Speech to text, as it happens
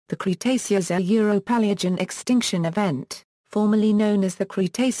The Cretaceous Euro-Paleogene extinction event, formerly known as the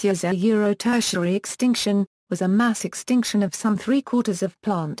Cretaceous Euro-Tertiary extinction, was a mass extinction of some three-quarters of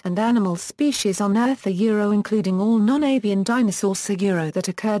plant and animal species on Earth including all non-avian dinosaurs that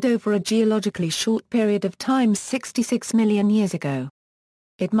occurred over a geologically short period of time 66 million years ago.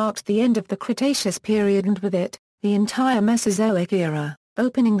 It marked the end of the Cretaceous period and with it, the entire Mesozoic Era,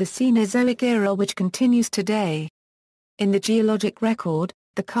 opening the Cenozoic Era which continues today. In the geologic record,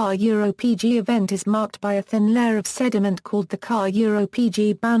 the Ca-Euro-PG event is marked by a thin layer of sediment called the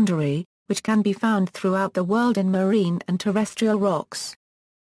Ca-Euro-PG boundary, which can be found throughout the world in marine and terrestrial rocks.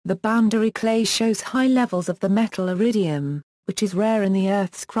 The boundary clay shows high levels of the metal iridium, which is rare in the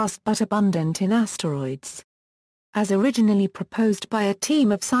Earth's crust but abundant in asteroids. As originally proposed by a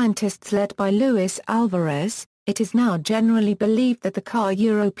team of scientists led by Luis Alvarez, it is now generally believed that the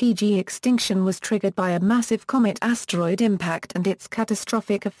Ca-Euro-PG extinction was triggered by a massive comet asteroid impact and its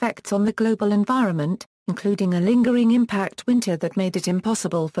catastrophic effects on the global environment, including a lingering impact winter that made it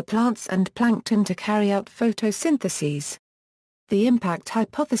impossible for plants and plankton to carry out photosynthesis. The impact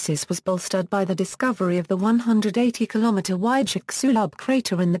hypothesis was bolstered by the discovery of the 180-kilometer-wide Chicxulub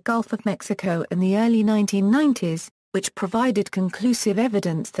crater in the Gulf of Mexico in the early 1990s, which provided conclusive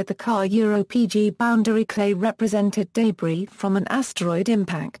evidence that the Ca-Euro-PG boundary clay represented debris from an asteroid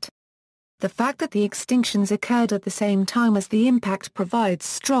impact. The fact that the extinctions occurred at the same time as the impact provides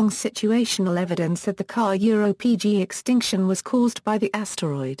strong situational evidence that the Ca-Euro-PG extinction was caused by the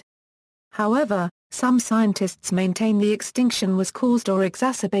asteroid. However, some scientists maintain the extinction was caused or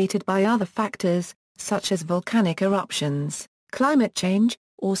exacerbated by other factors, such as volcanic eruptions, climate change,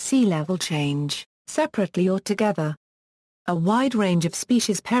 or sea level change, separately or together. A wide range of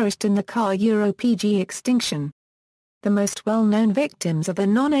species perished in the Ca-Euro-PG extinction. The most well-known victims are the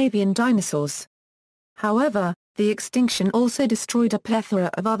non-avian dinosaurs. However, the extinction also destroyed a plethora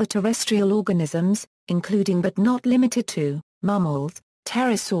of other terrestrial organisms, including but not limited to, mammals,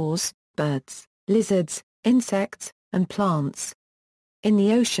 pterosaurs, birds, lizards, insects, and plants. In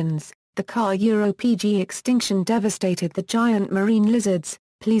the oceans, the Ca-Euro-PG extinction devastated the giant marine lizards,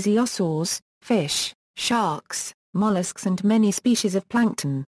 plesiosaurs, fish, sharks, mollusks and many species of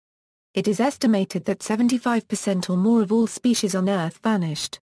plankton. It is estimated that 75% or more of all species on Earth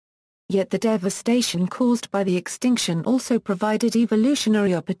vanished. Yet the devastation caused by the extinction also provided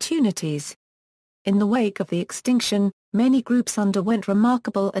evolutionary opportunities. In the wake of the extinction, many groups underwent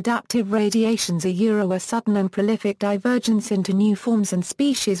remarkable adaptive radiations, a sudden and prolific divergence into new forms and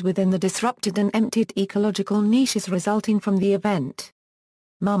species within the disrupted and emptied ecological niches resulting from the event.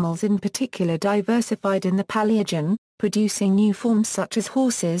 Mammals in particular diversified in the Paleogene, producing new forms such as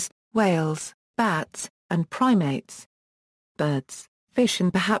horses, whales, bats, and primates. Birds, fish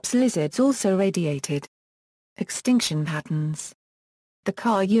and perhaps lizards also radiated. Extinction patterns. The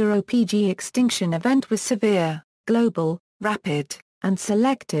Ca-Euro-PG extinction event was severe, global, rapid, and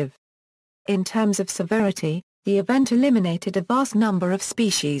selective. In terms of severity, the event eliminated a vast number of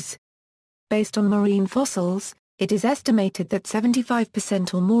species. Based on marine fossils, it is estimated that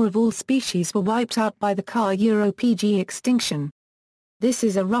 75% or more of all species were wiped out by the Ca-Euro-PG extinction. This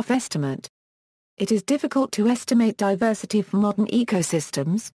is a rough estimate. It is difficult to estimate diversity for modern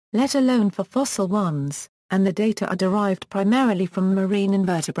ecosystems, let alone for fossil ones, and the data are derived primarily from marine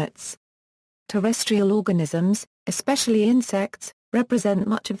invertebrates. Terrestrial organisms, especially insects, represent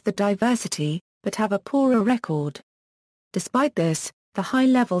much of the diversity, but have a poorer record. Despite this, the high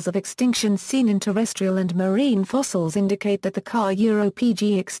levels of extinction seen in terrestrial and marine fossils indicate that the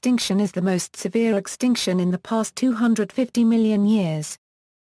Ca-Euro-PG extinction is the most severe extinction in the past 250 million years.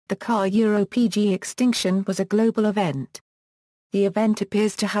 The Ca-Euro-PG extinction was a global event. The event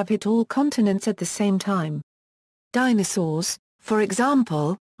appears to have hit all continents at the same time. Dinosaurs, for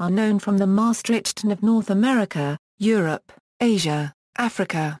example, are known from the Maastrichtian of North America, Europe, Asia,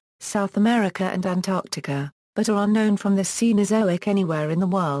 Africa, South America and Antarctica, but are unknown from the Cenozoic anywhere in the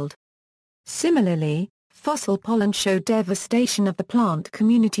world. Similarly, fossil pollen show devastation of the plant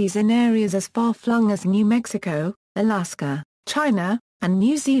communities in areas as far-flung as New Mexico, Alaska, China, and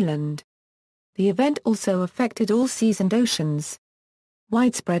New Zealand. The event also affected all seas and oceans.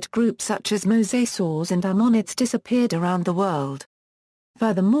 Widespread groups such as mosasaurs and ammonites disappeared around the world.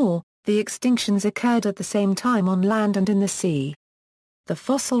 Furthermore, the extinctions occurred at the same time on land and in the sea. The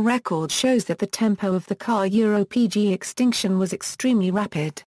fossil record shows that the tempo of the Ca-Euro-PG extinction was extremely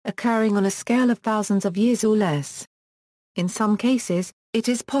rapid, occurring on a scale of thousands of years or less. In some cases, it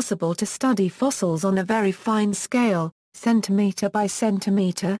is possible to study fossils on a very fine scale, centimeter by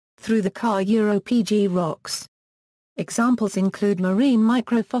centimeter, through the Ca-Euro-PG rocks. Examples include marine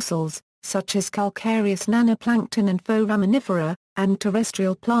microfossils, such as calcareous nanoplankton and foraminifera, and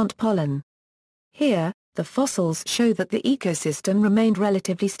terrestrial plant pollen. Here, the fossils show that the ecosystem remained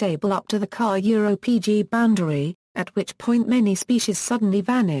relatively stable up to the Ca-Euro-Pg boundary, at which point many species suddenly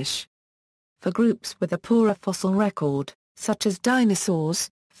vanish. For groups with a poorer fossil record, such as dinosaurs,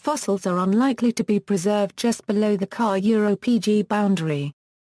 fossils are unlikely to be preserved just below the Ca-Euro-Pg boundary.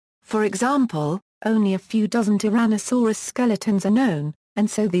 For example, only a few dozen Tyrannosaurus skeletons are known, and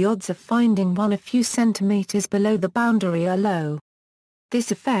so the odds of finding one a few centimeters below the boundary are low.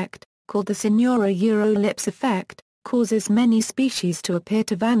 This effect, called the Cenozoic ellipse effect, causes many species to appear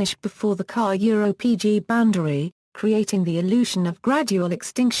to vanish before the Ca-Euro-Pg boundary, creating the illusion of gradual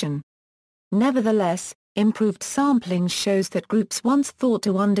extinction. Nevertheless, improved sampling shows that groups once thought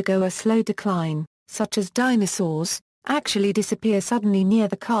to undergo a slow decline, such as dinosaurs, actually disappear suddenly near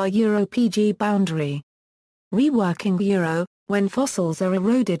the Ca-Euro-Pg boundary. Reworking Euro, when fossils are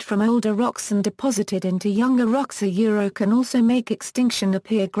eroded from older rocks and deposited into younger rocks, a Euro can also make extinction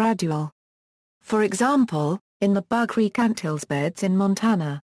appear gradual. For example, in the Bug Creek Antilles beds in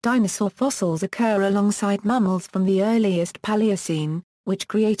Montana, dinosaur fossils occur alongside mammals from the earliest Paleocene, which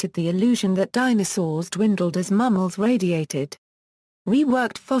created the illusion that dinosaurs dwindled as mammals radiated.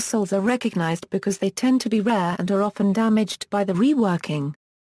 Reworked fossils are recognized because they tend to be rare and are often damaged by the reworking.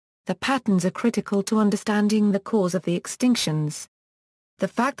 The patterns are critical to understanding the cause of the extinctions. The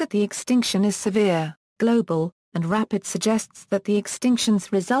fact that the extinction is severe, global, and rapid suggests that the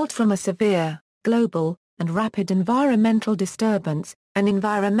extinctions result from a severe, global, and rapid environmental disturbance, an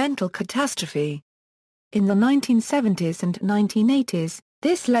environmental catastrophe. In the 1970s and 1980s,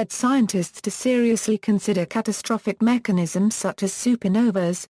 this led scientists to seriously consider catastrophic mechanisms such as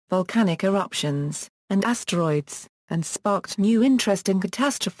supernovas, volcanic eruptions, and asteroids, and sparked new interest in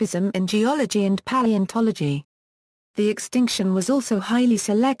catastrophism in geology and paleontology. The extinction was also highly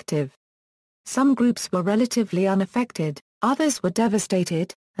selective. Some groups were relatively unaffected, others were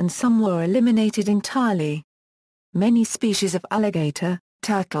devastated, and some were eliminated entirely. Many species of alligator,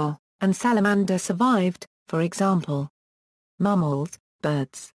 turtle, and salamander survived, for example. Mammals,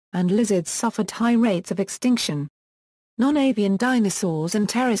 birds, and lizards suffered high rates of extinction. Non-avian dinosaurs and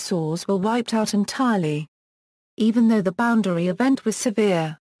pterosaurs were wiped out entirely. Even though the boundary event was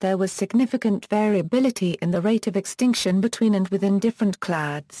severe, there was significant variability in the rate of extinction between and within different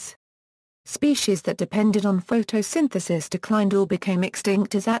clades. Species that depended on photosynthesis declined or became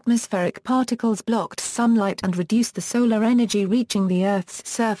extinct as atmospheric particles blocked sunlight and reduced the solar energy reaching the Earth's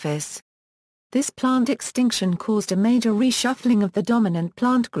surface. This plant extinction caused a major reshuffling of the dominant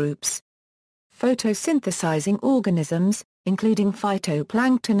plant groups. Photosynthesizing organisms, including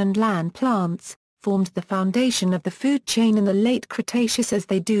phytoplankton and land plants, formed the foundation of the food chain in the late Cretaceous as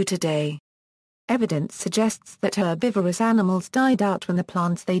they do today. Evidence suggests that herbivorous animals died out when the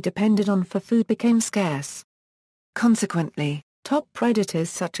plants they depended on for food became scarce. Consequently, top predators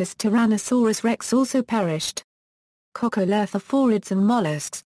such as Tyrannosaurus rex also perished. Coccolithophorids and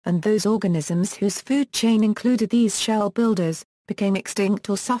mollusks, and those organisms whose food chain included these shell builders, became extinct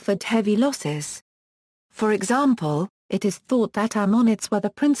or suffered heavy losses. For example, it is thought that ammonites were the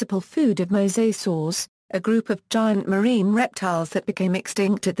principal food of mosasaurs, a group of giant marine reptiles that became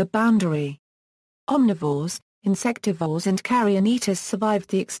extinct at the boundary. Omnivores, insectivores and carrion eaters survived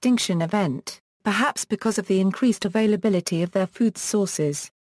the extinction event, perhaps because of the increased availability of their food sources.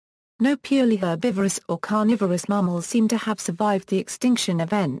 No purely herbivorous or carnivorous mammals seem to have survived the extinction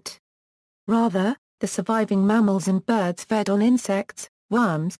event. Rather, the surviving mammals and birds fed on insects,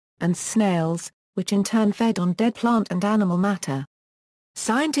 worms, and snails, which in turn fed on dead plant and animal matter.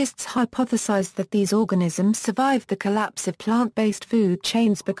 Scientists hypothesize that these organisms survived the collapse of plant-based food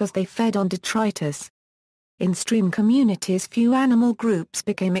chains because they fed on detritus. In stream communities, few animal groups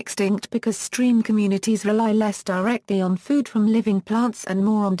became extinct because stream communities rely less directly on food from living plants and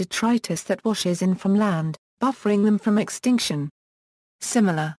more on detritus that washes in from land, buffering them from extinction.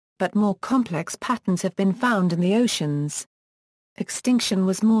 Similar, but more complex patterns have been found in the oceans. Extinction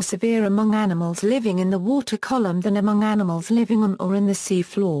was more severe among animals living in the water column than among animals living on or in the sea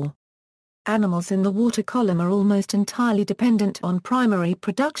floor. Animals in the water column are almost entirely dependent on primary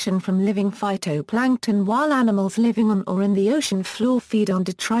production from living phytoplankton, while animals living on or in the ocean floor feed on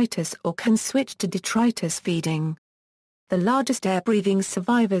detritus or can switch to detritus feeding. The largest air-breathing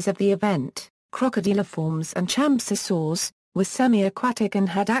survivors of the event, crocodiliforms and champsosaurs, were semi-aquatic and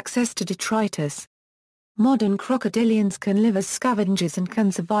had access to detritus. Modern crocodilians can live as scavengers and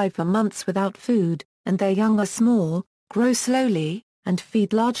can survive for months without food, and their young are small, grow slowly, and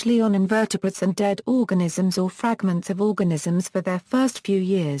feed largely on invertebrates and dead organisms or fragments of organisms for their first few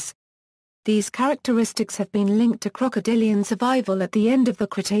years. These characteristics have been linked to crocodilian survival at the end of the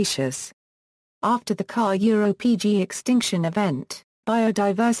Cretaceous. After the Car-Euro-PG extinction event,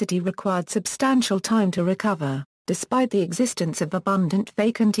 biodiversity required substantial time to recover, despite the existence of abundant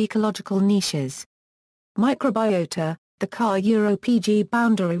vacant ecological niches. Microbiota. The Car-Euro-PG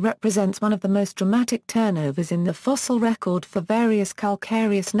boundary represents one of the most dramatic turnovers in the fossil record for various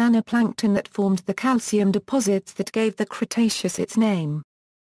calcareous nanoplankton that formed the calcium deposits that gave the Cretaceous its name.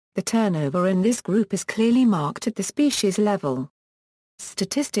 The turnover in this group is clearly marked at the species level.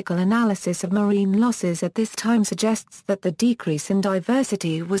 Statistical analysis of marine losses at this time suggests that the decrease in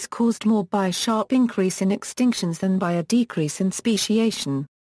diversity was caused more by a sharp increase in extinctions than by a decrease in speciation.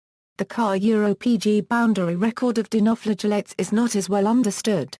 The Car-Euro-PG boundary record of dinoflagellates is not as well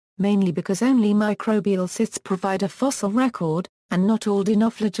understood, mainly because only microbial cysts provide a fossil record, and not all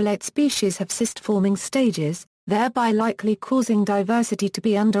dinoflagellate species have cyst-forming stages, thereby likely causing diversity to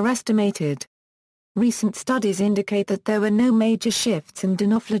be underestimated. Recent studies indicate that there were no major shifts in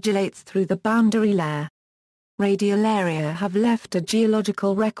dinoflagellates through the boundary layer. Radiolaria have left a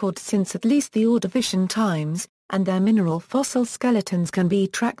geological record since at least the Ordovician times, and their mineral fossil skeletons can be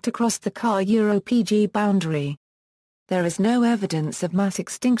tracked across the Car-Euro-PG boundary. There is no evidence of mass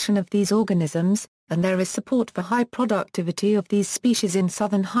extinction of these organisms, and there is support for high productivity of these species in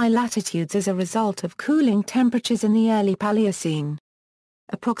southern high latitudes as a result of cooling temperatures in the early Paleocene.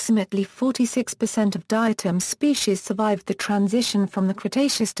 Approximately 46% of diatom species survived the transition from the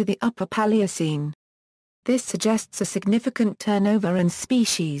Cretaceous to the Upper Paleocene. This suggests a significant turnover in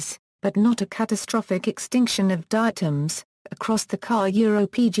species, but not a catastrophic extinction of diatoms, across the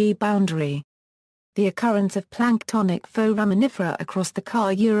Car-Euro-PG boundary. The occurrence of planktonic foraminifera across the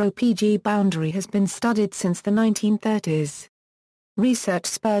Car-Euro-PG boundary has been studied since the 1930s. Research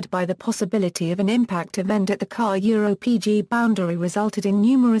spurred by the possibility of an impact event at the Car-Euro-PG boundary resulted in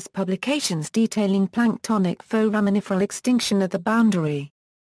numerous publications detailing planktonic foraminiferal extinction at the boundary.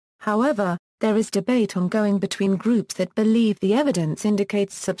 However, there is debate ongoing between groups that believe the evidence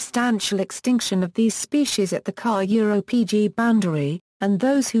indicates substantial extinction of these species at the Car-Euro-PG boundary, and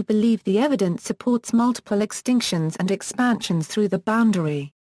those who believe the evidence supports multiple extinctions and expansions through the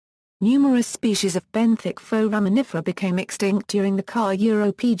boundary. Numerous species of benthic foraminifera became extinct during the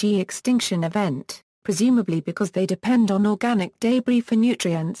Car-Euro-PG extinction event, presumably because they depend on organic debris for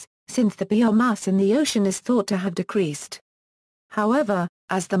nutrients, since the biomass in the ocean is thought to have decreased. However,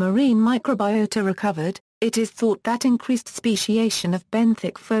 as the marine microbiota recovered, it is thought that increased speciation of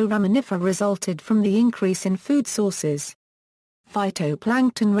benthic foraminifera resulted from the increase in food sources.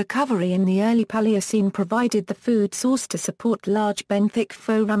 Phytoplankton recovery in the early Paleocene provided the food source to support large benthic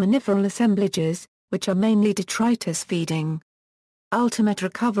foraminiferal assemblages, which are mainly detritus feeding. Ultimate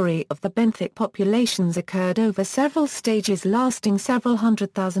recovery of the benthic populations occurred over several stages lasting several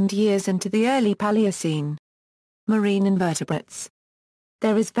 100,000 years into the early Paleocene. Marine invertebrates.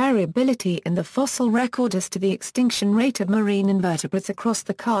 There is variability in the fossil record as to the extinction rate of marine invertebrates across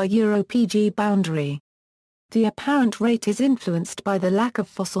the Car-Euro-PG boundary. The apparent rate is influenced by the lack of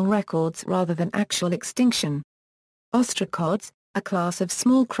fossil records rather than actual extinction. Ostracods, a class of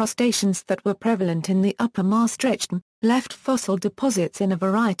small crustaceans that were prevalent in the upper Maastrichtian, left fossil deposits in a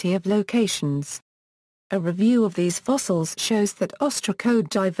variety of locations. A review of these fossils shows that ostracod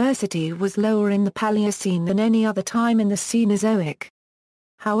diversity was lower in the Paleocene than any other time in the Cenozoic.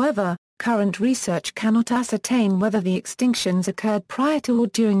 However, current research cannot ascertain whether the extinctions occurred prior to or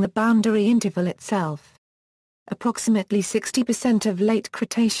during the boundary interval itself. Approximately 60% of late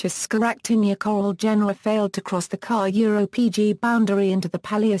Cretaceous Scaractinia coral genera failed to cross the Car-Euro-PG boundary into the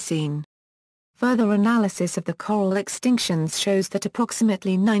Paleocene. Further analysis of the coral extinctions shows that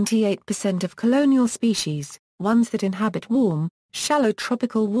approximately 98% of colonial species, ones that inhabit warm, shallow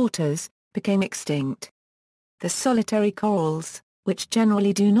tropical waters, became extinct. The solitary corals, which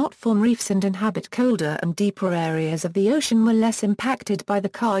generally do not form reefs and inhabit colder and deeper areas of the ocean, were less impacted by the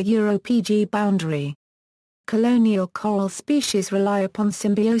Car-Euro-PG boundary. Colonial coral species rely upon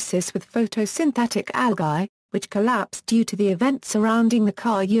symbiosis with photosynthetic algae, which collapsed due to the events surrounding the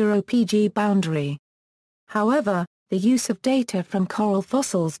Car-Euro-PG boundary. However, the use of data from coral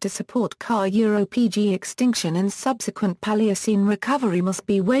fossils to support Car-Euro-PG extinction and subsequent Paleocene recovery must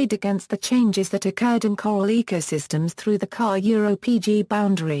be weighed against the changes that occurred in coral ecosystems through the Car-Euro-PG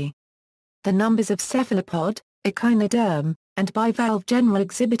boundary. The numbers of cephalopod, echinoderm, and bivalve genera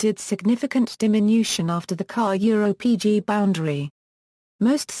exhibited significant diminution after the Car-Euro-PG boundary.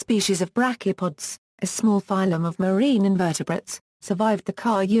 Most species of brachiopods, a small phylum of marine invertebrates, survived the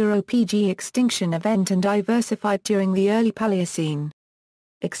Car-Euro-PG extinction event and diversified during the early Paleocene.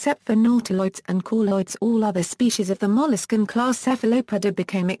 Except for nautiloids and coraloids, all other species of the molluscan class Cephalopoda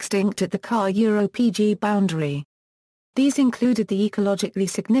became extinct at the Car-Euro-PG boundary. These included the ecologically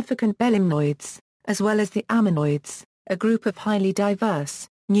significant belemnoids, as well as the ammonoids, a group of highly diverse,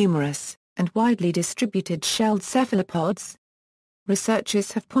 numerous, and widely distributed shelled cephalopods.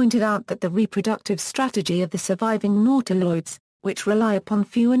 Researchers have pointed out that the reproductive strategy of the surviving nautiloids, which rely upon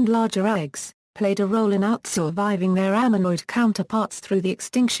few and larger eggs, played a role in outsurviving their ammonoid counterparts through the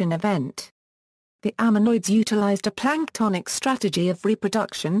extinction event. The ammonoids utilized a planktonic strategy of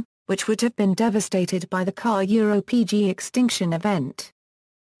reproduction, which would have been devastated by the Ca-Euro-PG extinction event.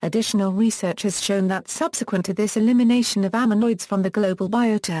 Additional research has shown that subsequent to this elimination of ammonoids from the global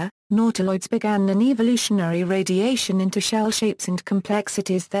biota, nautiloids began an evolutionary radiation into shell shapes and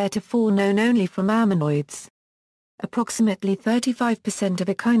complexities theretofore known only from ammonoids. Approximately 35% of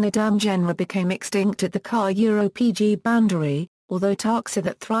echinoderm genera became extinct at the Ca-Euro-PG boundary, although taxa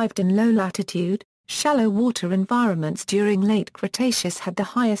that thrived in low-latitude, shallow water environments during late Cretaceous had the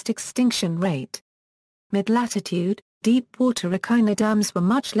highest extinction rate. Mid-latitude, deep-water echinoderms were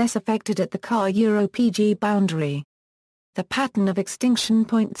much less affected at the Ca-Euro-PG boundary. The pattern of extinction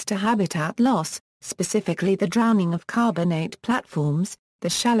points to habitat loss, specifically the drowning of carbonate platforms, the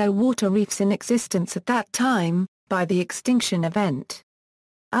shallow water reefs in existence at that time, by the extinction event.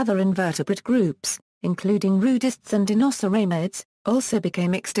 Other invertebrate groups, including rudists and dinosauramids, also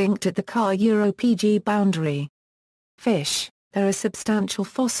became extinct at the Ca-Euro-PG boundary. Fish. There are substantial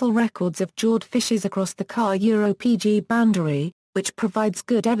fossil records of jawed fishes across the Ca-Euro-PG boundary, which provides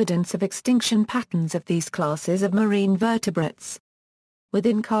good evidence of extinction patterns of these classes of marine vertebrates.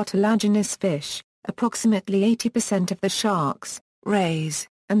 Within cartilaginous fish, approximately 80% of the sharks, rays,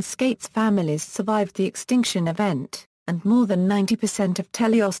 and skates families survived the extinction event, and more than 90% of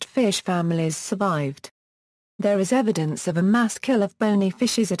teleost fish families survived. There is evidence of a mass kill of bony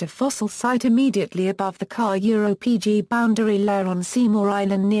fishes at a fossil site immediately above the Ca-Euro-PG boundary layer on Seymour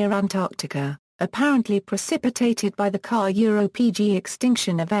Island near Antarctica, apparently precipitated by the Ca-Euro-PG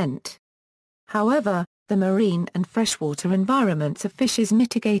extinction event. However, the marine and freshwater environments of fishes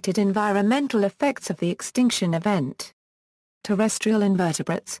mitigated environmental effects of the extinction event. Terrestrial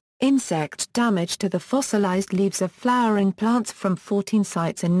invertebrates. Insect damage to the fossilized leaves of flowering plants from 14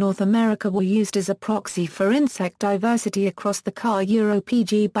 sites in North America were used as a proxy for insect diversity across the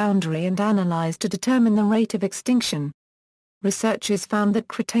Ca-Euro-PG boundary and analyzed to determine the rate of extinction. Researchers found that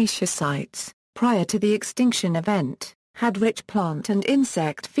Cretaceous sites, prior to the extinction event, had rich plant and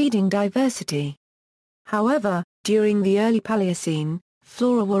insect feeding diversity. However, during the early Paleocene,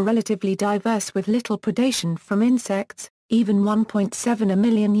 flora were relatively diverse with little predation from insects, even 1.7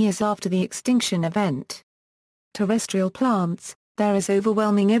 million years after the extinction event. Terrestrial plants. There is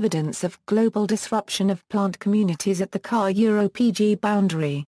overwhelming evidence of global disruption of plant communities at the Ca-Euro-PG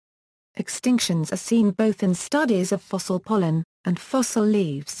boundary. Extinctions are seen both in studies of fossil pollen and fossil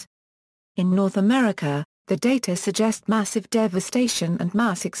leaves. In North America, the data suggest massive devastation and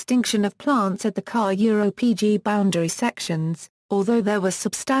mass extinction of plants at the Ca-Euro-PG boundary sections, although there were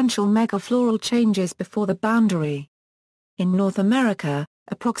substantial megafloral changes before the boundary. In North America,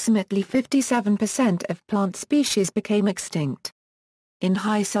 approximately 57% of plant species became extinct. In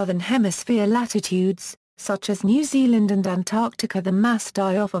high southern hemisphere latitudes, such as New Zealand and Antarctica, the mass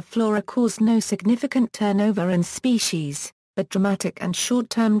die-off of flora caused no significant turnover in species, but dramatic and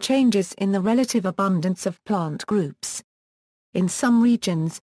short-term changes in the relative abundance of plant groups. In some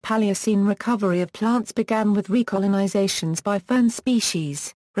regions, Paleocene recovery of plants began with recolonizations by fern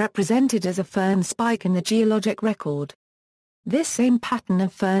species, represented as a fern spike in the geologic record. This same pattern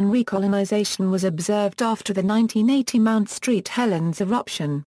of fern recolonization was observed after the 1980 Mount St. Helens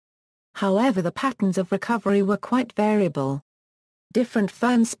eruption. However, the patterns of recovery were quite variable. Different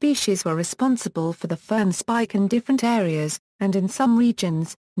fern species were responsible for the fern spike in different areas, and in some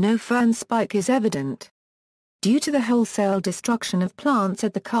regions, no fern spike is evident. Due to the wholesale destruction of plants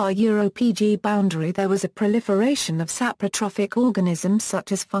at the Ca-Euro-PG boundary, there was a proliferation of saprotrophic organisms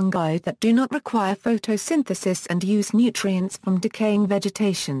such as fungi that do not require photosynthesis and use nutrients from decaying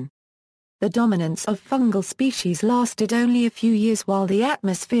vegetation. The dominance of fungal species lasted only a few years while the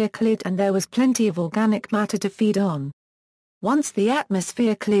atmosphere cleared and there was plenty of organic matter to feed on. Once the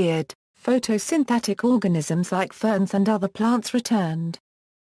atmosphere cleared, photosynthetic organisms like ferns and other plants returned.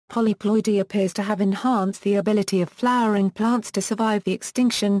 Polyploidy appears to have enhanced the ability of flowering plants to survive the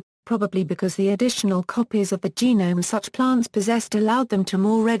extinction, probably because the additional copies of the genome such plants possessed allowed them to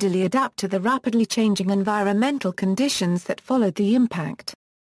more readily adapt to the rapidly changing environmental conditions that followed the impact.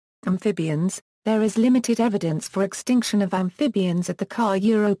 Amphibians. There is limited evidence for extinction of amphibians at the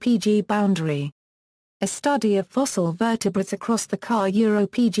Ca-Euro-PG boundary. A study of fossil vertebrates across the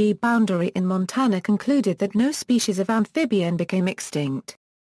Ca-Euro-PG boundary in Montana concluded that no species of amphibian became extinct.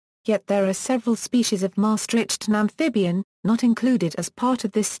 Yet there are several species of Maastrichtian amphibian, not included as part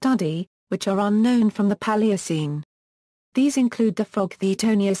of this study, which are unknown from the Paleocene. These include the frog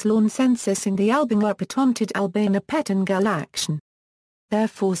Thetoneus launcensis and the albino-petontid albina petangalaction.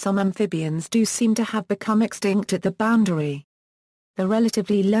 Therefore some amphibians do seem to have become extinct at the boundary. The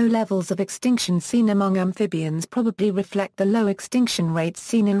relatively low levels of extinction seen among amphibians probably reflect the low extinction rates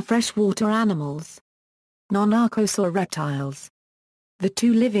seen in freshwater animals. Non-archosaur reptiles. The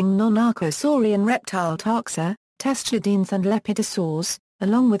two living non-archosaurian reptile taxa, Testudines and Lepidosaurs,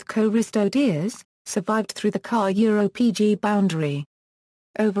 along with Choristodeers, survived through the Ca-Euro-Pg boundary.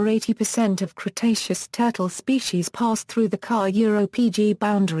 Over 80% of Cretaceous turtle species passed through the Ca-Euro-Pg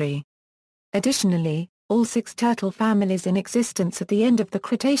boundary. Additionally, all 6 turtle families in existence at the end of the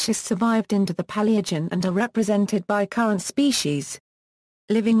Cretaceous survived into the Paleogene and are represented by current species.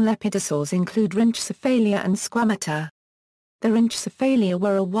 Living lepidosaurs include Rhynchocephalia and Squamata. The Rhynchocephalia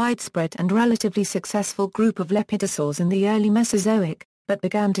were a widespread and relatively successful group of lepidosaurs in the early Mesozoic, but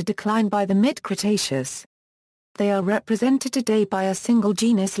began to decline by the mid-Cretaceous. They are represented today by a single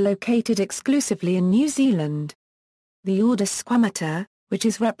genus located exclusively in New Zealand. The order Squamata, which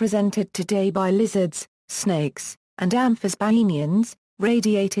is represented today by lizards, snakes, and amphisbaenians,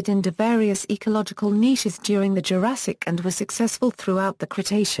 radiated into various ecological niches during the Jurassic and were successful throughout the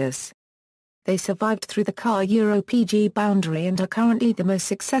Cretaceous. They survived through the Ca-Euro-Pg boundary and are currently the most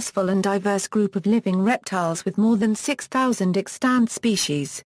successful and diverse group of living reptiles with more than 6,000 extant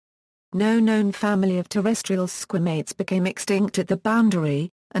species. No known family of terrestrial squamates became extinct at the boundary,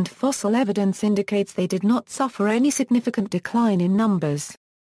 and fossil evidence indicates they did not suffer any significant decline in numbers.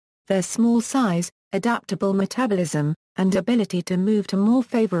 Their small size, adaptable metabolism, and ability to move to more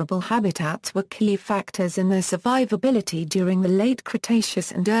favorable habitats were key factors in their survivability during the late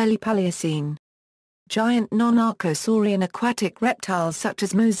Cretaceous and early Paleocene. Giant non-archosaurian aquatic reptiles such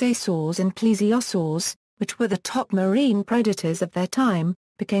as mosasaurs and plesiosaurs, which were the top marine predators of their time,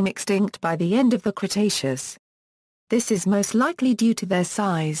 became extinct by the end of the Cretaceous. This is most likely due to their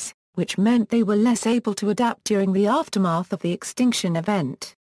size, which meant they were less able to adapt during the aftermath of the extinction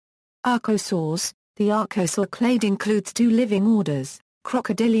event. Archosaurs. The archosaur clade includes 2 living orders,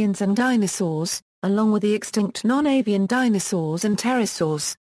 crocodilians and dinosaurs, along with the extinct non-avian dinosaurs and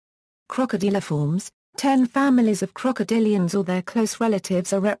pterosaurs. Crocodiliforms. 10 families of crocodilians or their close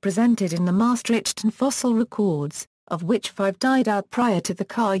relatives are represented in the Maastrichtian fossil records, of which 5 died out prior to the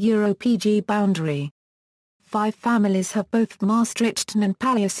Ca-Euro-Pg boundary. 5 families have both Maastrichtian and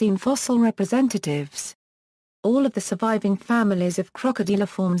Paleocene fossil representatives. All of the surviving families of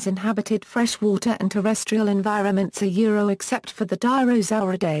crocodiliforms inhabited freshwater and terrestrial environments except for the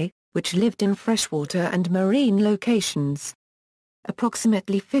Dirosauridae, which lived in freshwater and marine locations.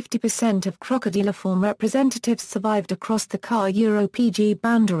 Approximately 50% of crocodiliform representatives survived across the Ca-Euro-Pg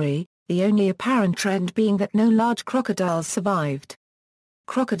boundary, the only apparent trend being that no large crocodiles survived.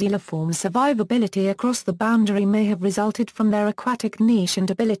 Crocodiliform survivability across the boundary may have resulted from their aquatic niche and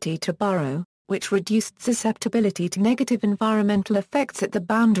ability to burrow, which reduced susceptibility to negative environmental effects at the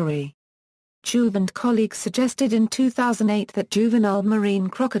boundary. Juve and colleagues suggested in 2008 that juvenile marine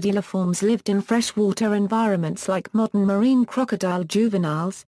crocodiliforms lived in freshwater environments like modern marine crocodile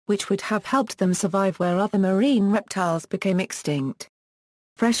juveniles, which would have helped them survive where other marine reptiles became extinct.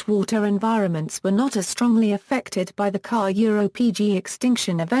 Freshwater environments were not as strongly affected by the Ca-Euro-Pg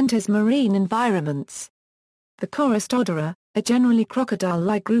extinction event as marine environments. The Choristodera, a generally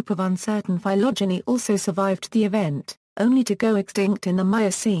crocodile-like group of uncertain phylogeny, also survived the event, only to go extinct in the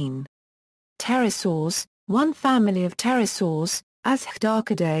Miocene. Pterosaurs. One family of pterosaurs,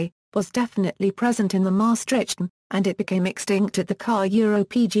 Azhdarchidae, was definitely present in the Maastrichtian, and it became extinct at the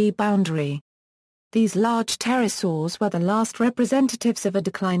Ca-Euro-Pg boundary. These large pterosaurs were the last representatives of a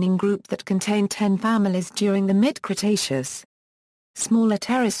declining group that contained 10 families during the mid-Cretaceous. Smaller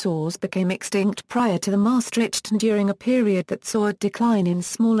pterosaurs became extinct prior to the Maastrichtian during a period that saw a decline in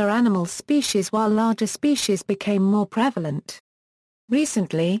smaller animal species while larger species became more prevalent.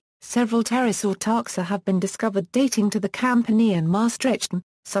 Recently, several pterosaur taxa have been discovered dating to the Campanian Maastrichtian,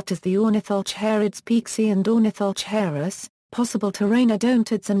 such as the Ornitholcherids pixie and Ornitholcherus, possible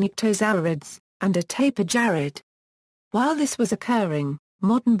pteranodontids and nyctosaurids, and a tapir. While this was occurring,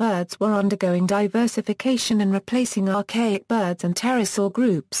 modern birds were undergoing diversification and replacing archaic birds and pterosaur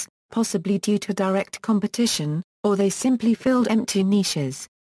groups, possibly due to direct competition, or they simply filled empty niches.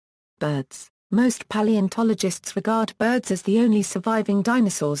 Birds. Most paleontologists regard birds as the only surviving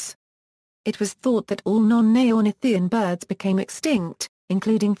dinosaurs. It was thought that all non-Neornithian birds became extinct,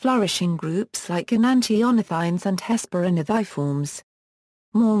 including flourishing groups like Enantiornithines and Hesperornithiforms.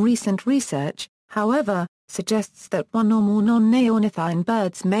 More recent research, however, suggests that one or more non-neornithine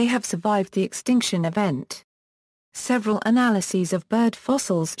birds may have survived the extinction event. Several analyses of bird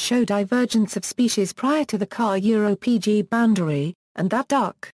fossils show divergence of species prior to the Ca-Euro-Pg boundary, and that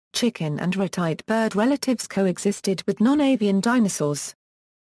duck, chicken and ratite bird relatives coexisted with non-avian dinosaurs.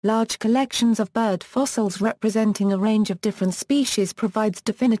 Large collections of bird fossils representing a range of different species provides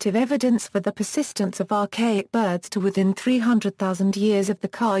definitive evidence for the persistence of archaic birds to within 300,000 years of the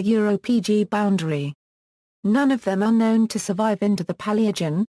Ca-Euro-Pg boundary. None of them are known to survive into the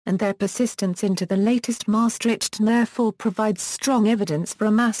Paleogene, and their persistence into the latest Maastricht therefore provides strong evidence for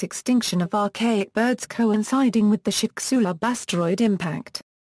a mass extinction of archaic birds coinciding with the Chicxulub asteroid impact.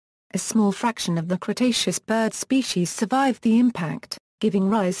 A small fraction of the Cretaceous bird species survived the impact, giving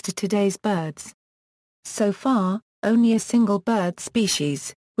rise to today's birds. So far, only a single bird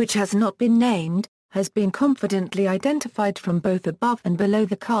species, which has not been named, has been confidently identified from both above and below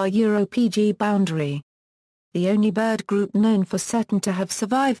the Ca-Euro-Pg boundary. The only bird group known for certain to have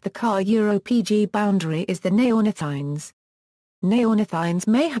survived the Ca-Euro-Pg boundary is the neornithines. Neornithines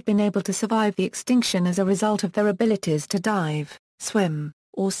may have been able to survive the extinction as a result of their abilities to dive, swim,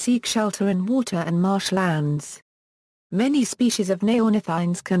 or seek shelter in water and marshlands. Many species of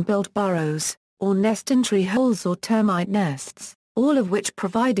neornithines can build burrows, or nest in tree holes or termite nests, all of which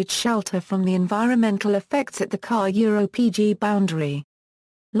provided shelter from the environmental effects at the Ca-Euro-Pg boundary.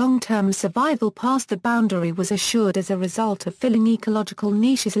 Long-term survival past the boundary was assured as a result of filling ecological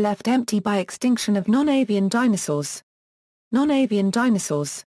niches left empty by extinction of non-avian dinosaurs. Non-avian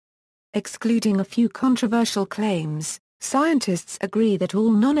dinosaurs. Excluding a few controversial claims, scientists agree that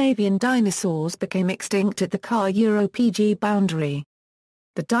all non-avian dinosaurs became extinct at the Ca-Euro-Pg boundary.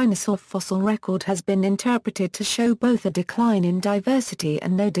 The dinosaur fossil record has been interpreted to show both a decline in diversity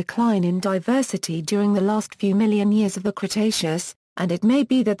and no decline in diversity during the last few million years of the Cretaceous, and it may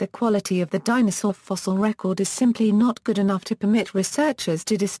be that the quality of the dinosaur fossil record is simply not good enough to permit researchers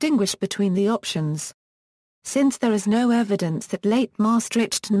to distinguish between the options. Since there is no evidence that late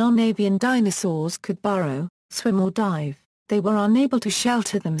Maastricht non-avian dinosaurs could burrow, swim or dive, they were unable to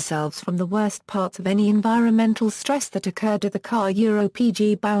shelter themselves from the worst parts of any environmental stress that occurred at the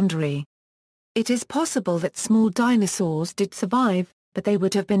Ca-Euro-Pg boundary. It is possible that small dinosaurs did survive, but they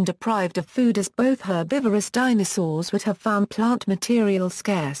would have been deprived of food as both herbivorous dinosaurs would have found plant material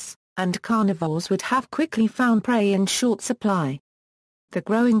scarce, and carnivores would have quickly found prey in short supply. The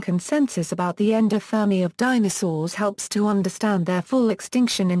growing consensus about the endothermy of dinosaurs helps to understand their full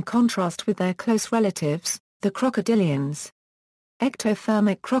extinction in contrast with their close relatives, the crocodilians.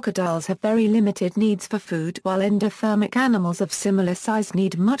 Ectothermic crocodiles have very limited needs for food while endothermic animals of similar size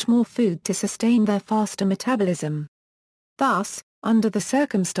need much more food to sustain their faster metabolism. Thus, under the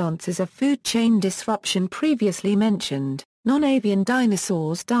circumstances of food chain disruption previously mentioned, non-avian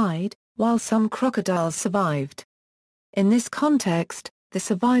dinosaurs died, while some crocodiles survived. In this context, the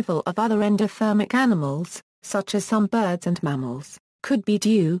survival of other endothermic animals, such as some birds and mammals, could be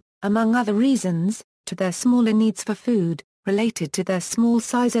due, among other reasons, to their smaller needs for food, related to their small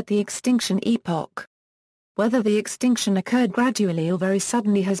size at the extinction epoch. Whether the extinction occurred gradually or very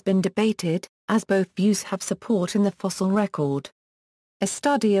suddenly has been debated, as both views have support in the fossil record. A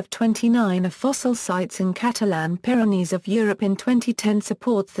study of 29 fossil sites in Catalan Pyrenees of Europe in 2010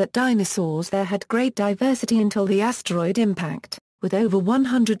 supports that dinosaurs there had great diversity until the asteroid impact, with over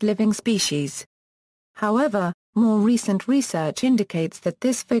 100 living species. However, more recent research indicates that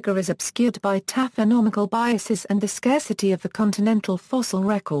this figure is obscured by taphonomical biases and the scarcity of the continental fossil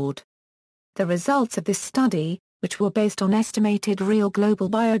record. The results of this study, which were based on estimated real global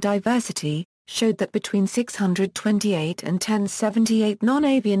biodiversity, showed that between 628 and 1078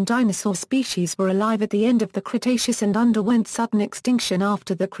 non-avian dinosaur species were alive at the end of the Cretaceous and underwent sudden extinction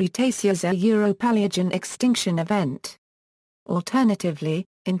after the Cretaceous Euro-Paleogene extinction event. Alternatively,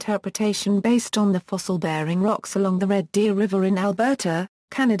 interpretation based on the fossil-bearing rocks along the Red Deer River in Alberta,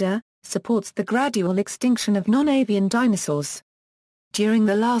 Canada, supports the gradual extinction of non-avian dinosaurs. During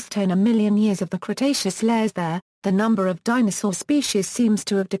the last 10 million years of the Cretaceous layers there, the number of dinosaur species seems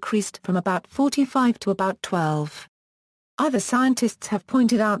to have decreased from about 45 to about 12. Other scientists have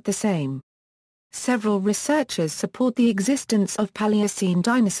pointed out the same. Several researchers support the existence of Paleocene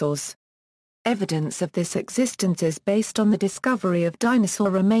dinosaurs. Evidence of this existence is based on the discovery of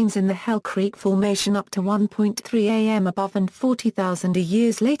dinosaur remains in the Hell Creek Formation up to 1.3 am above and 40,000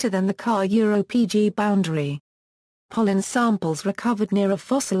 years later than the Ca-Euro-Pg boundary. Pollen samples recovered near a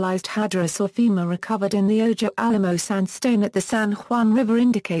fossilized hadrosaur femur recovered in the Ojo Alamo sandstone at the San Juan River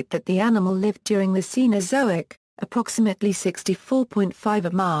indicate that the animal lived during the Cenozoic, approximately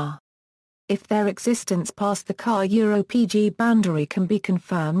 64.5 ma. If their existence past the Ca-Euro-Pg boundary can be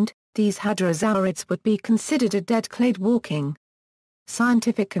confirmed, these hadrosaurids would be considered a dead clade walking.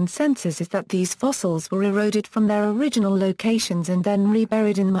 Scientific consensus is that these fossils were eroded from their original locations and then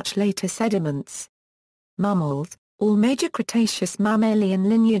reburied in much later sediments. Mammals. All major Cretaceous mammalian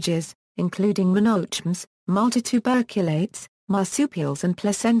lineages, including monotrems, multituberculates, marsupials and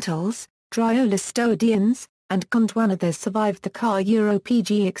placentals, dryolistodians, and gondwanathers survived the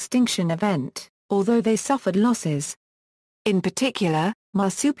Car-Euro-PG extinction event, although they suffered losses. In particular,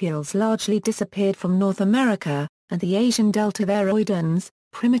 marsupials largely disappeared from North America, and the Asian delta theroidans,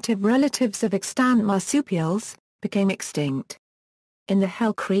 primitive relatives of extant marsupials, became extinct. In the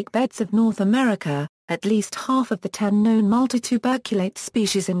Hell Creek beds of North America, at least half of the 10 known multituberculate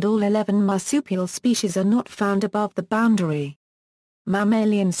species and all 11 marsupial species are not found above the boundary.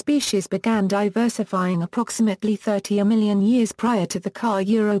 Mammalian species began diversifying approximately 30 million years prior to the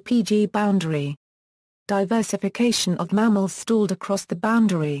Car-Euro-PG boundary. Diversification of mammals stalled across the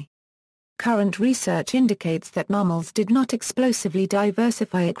boundary. Current research indicates that mammals did not explosively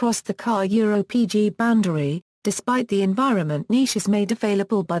diversify across the Car-Euro-PG boundary, despite the environment niches made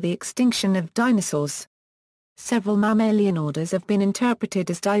available by the extinction of dinosaurs. Several mammalian orders have been interpreted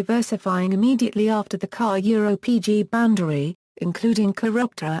as diversifying immediately after the Car-Euro-PG boundary, including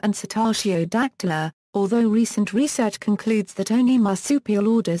Chiroptera and Cetaceodactyla, although recent research concludes that only marsupial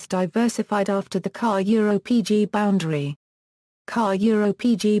orders diversified after the Car-Euro-PG boundary.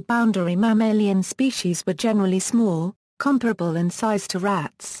 Car-Euro-PG boundary mammalian species were generally small, comparable in size to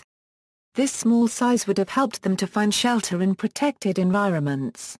rats. This small size would have helped them to find shelter in protected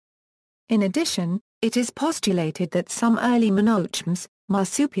environments. In addition, it is postulated that some early monotrems,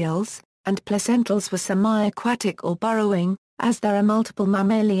 marsupials, and placentals were semi-aquatic or burrowing, as there are multiple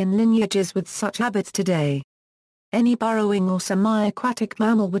mammalian lineages with such habits today. Any burrowing or semi-aquatic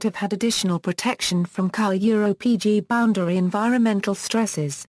mammal would have had additional protection from Car-Euro-PG boundary environmental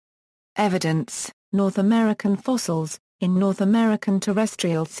stresses. Evidence: North American fossils. In North American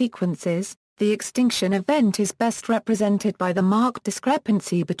terrestrial sequences, the extinction event is best represented by the marked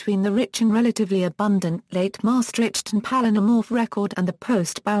discrepancy between the rich and relatively abundant late Maastrichtian palynomorph record and the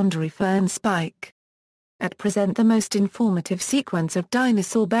post-boundary fern spike. At present, the most informative sequence of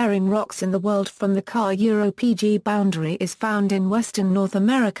dinosaur-bearing rocks in the world from the Car-Euro-PG boundary is found in western North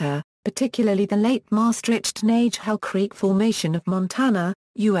America, particularly the late Maastrichtian Age Hell Creek Formation of Montana,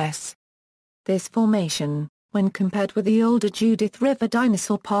 U.S. This formation, when compared with the older Judith River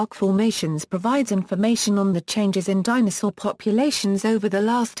Dinosaur Park formations, provides information on the changes in dinosaur populations over the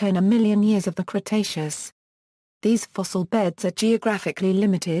last 10 million years of the Cretaceous. These fossil beds are geographically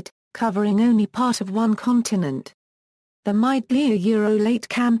limited, covering only part of one continent. The Mid-Euro-Late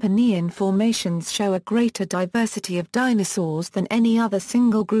Campanian formations show a greater diversity of dinosaurs than any other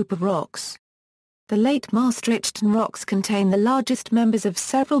single group of rocks. The late Maastrichtian rocks contain the largest members of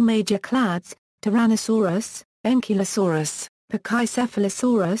several major clades: Tyrannosaurus, Ankylosaurus,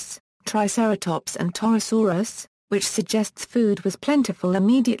 Pachycephalosaurus, Triceratops and Torosaurus, which suggests food was plentiful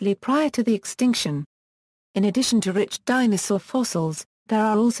immediately prior to the extinction. In addition to rich dinosaur fossils, there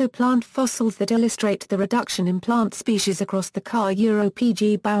are also plant fossils that illustrate the reduction in plant species across the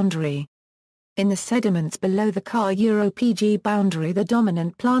Car-Euro-PG boundary. In the sediments below the Car-Euro-PG boundary, the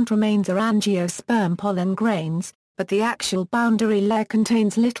dominant plant remains are angiosperm pollen grains, but the actual boundary layer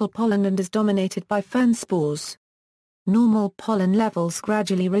contains little pollen and is dominated by fern spores. Normal pollen levels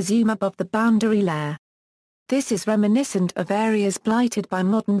gradually resume above the boundary layer. This is reminiscent of areas blighted by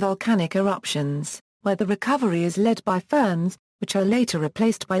modern volcanic eruptions, where the recovery is led by ferns, which are later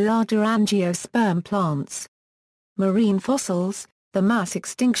replaced by larger angiosperm plants. Marine fossils. The mass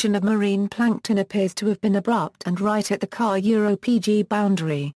extinction of marine plankton appears to have been abrupt and right at the Car-Euro-PG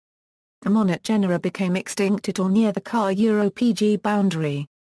boundary. Ammonite genera became extinct at or near the Car-Euro-PG boundary.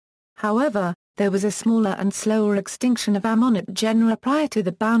 However, there was a smaller and slower extinction of ammonite genera prior to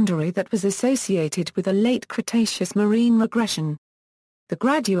the boundary that was associated with a late Cretaceous marine regression. The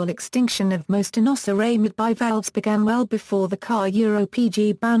gradual extinction of most inoceramid bivalves began well before the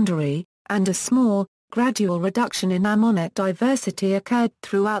Car-Euro-PG boundary, and a small, gradual reduction in ammonite diversity occurred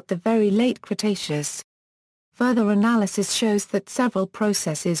throughout the very late Cretaceous. Further analysis shows that several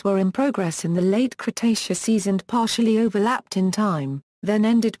processes were in progress in the late Cretaceous and partially overlapped in time, then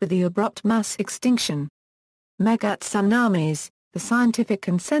ended with the abrupt mass extinction. Megatsunamis. The scientific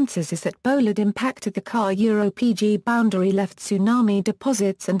consensus is that bolide impacted the Car-Euro-PG boundary, left tsunami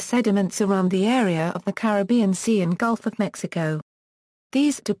deposits and sediments around the area of the Caribbean Sea and Gulf of Mexico.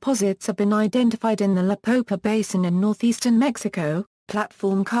 These deposits have been identified in the La Popa Basin in northeastern Mexico,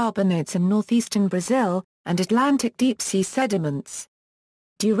 platform carbonates in northeastern Brazil, and Atlantic deep-sea sediments.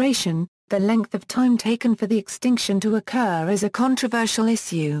 Duration. The length of time taken for the extinction to occur is a controversial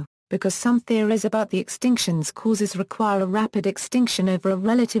issue. because some theories about the extinction's causes require a rapid extinction over a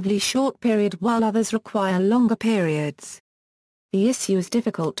relatively short period while others require longer periods. The issue is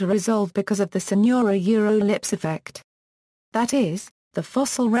difficult to resolve because of the Cenozoic Era ellipse effect. That is, the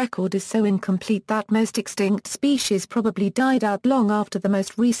fossil record is so incomplete that most extinct species probably died out long after the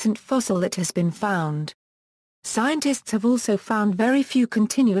most recent fossil that has been found. Scientists have also found very few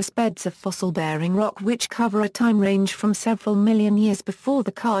continuous beds of fossil-bearing rock which cover a time range from several million years before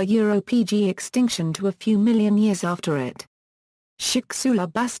the Cenozoic extinction to a few million years after it.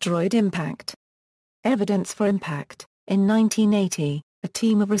 Chicxulub asteroid impact. Evidence for impact. In 1980, a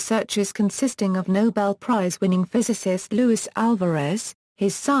team of researchers consisting of Nobel Prize-winning physicist Luis Alvarez,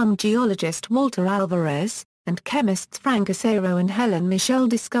 his son geologist Walter Alvarez, and chemists Frank Acero and Helen Michel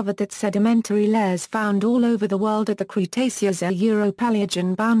discovered that sedimentary layers found all over the world at the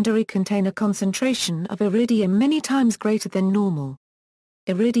Cretaceous-Euro-Paleogene boundary contain a concentration of iridium many times greater than normal.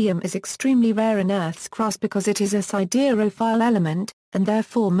 Iridium is extremely rare in Earth's crust because it is a siderophile element, and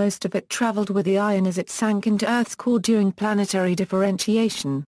therefore most of it traveled with the iron as it sank into Earth's core during planetary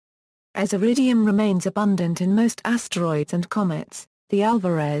differentiation. As iridium remains abundant in most asteroids and comets, the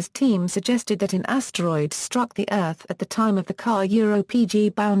Alvarez team suggested that an asteroid struck the Earth at the time of the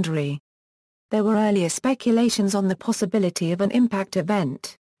Cenozoic boundary. There were earlier speculations on the possibility of an impact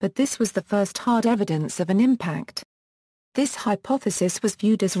event, but this was the first hard evidence of an impact. This hypothesis was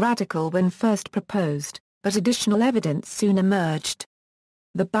viewed as radical when first proposed, but additional evidence soon emerged.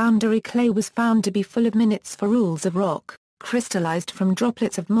 The boundary clay was found to be full of minutes spherules of rock, crystallized from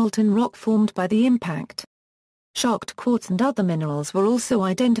droplets of molten rock formed by the impact. Shocked quartz and other minerals were also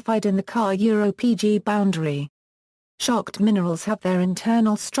identified in the Cenozoic boundary. Shocked minerals have their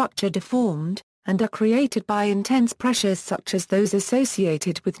internal structure deformed, and are created by intense pressures such as those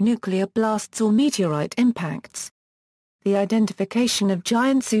associated with nuclear blasts or meteorite impacts. The identification of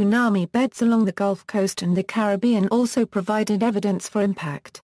giant tsunami beds along the Gulf Coast and the Caribbean also provided evidence for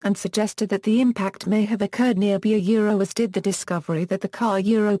impact, and suggested that the impact may have occurred nearby, as did the discovery that the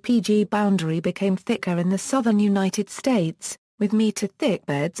Cenozoic boundary became thicker in the southern United States, with meter-thick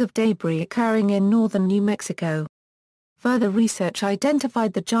beds of debris occurring in northern New Mexico. Further research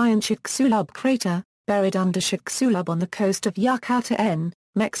identified the giant Chicxulub crater, buried under Chicxulub on the coast of Yucatan,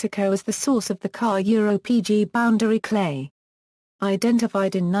 Mexico, as the source of the Cenozoic boundary clay.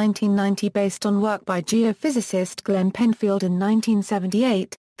 Identified in 1990 based on work by geophysicist Glenn Penfield in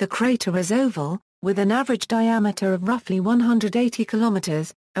 1978, the crater is oval, with an average diameter of roughly 180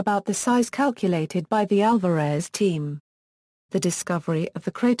 kilometers, about the size calculated by the Alvarez team. The discovery of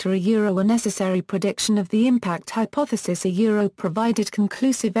the crater a necessary prediction of the impact hypothesis provided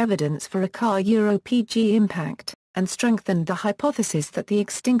conclusive evidence for a Cenozoic impact, and strengthened the hypothesis that the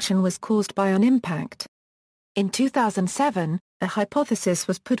extinction was caused by an impact. In 2007, a hypothesis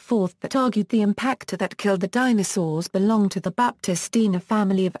was put forth that argued the impact that killed the dinosaurs belonged to the Baptistina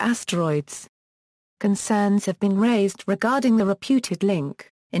family of asteroids. Concerns have been raised regarding the reputed link,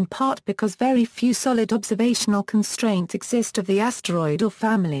 in part because very few solid observational constraints exist of the asteroid or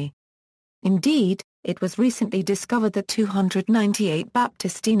family. Indeed, it was recently discovered that 298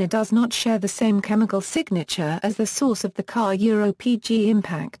 Baptistina does not share the same chemical signature as the source of the Cenozoic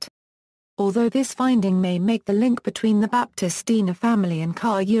impact. Although this finding may make the link between the Baptistina family and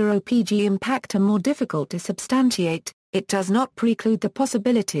Cenozoic impact more difficult to substantiate, it does not preclude the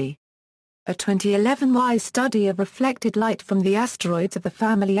possibility. A 2011 WISE study of reflected light from the asteroids of the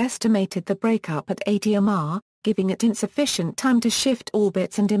family estimated the breakup at 80 mr, giving it insufficient time to shift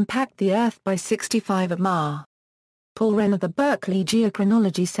orbits and impact the Earth by 65 mr. Paul Wren of the Berkeley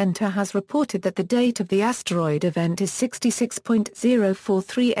Geochronology Center has reported that the date of the asteroid event is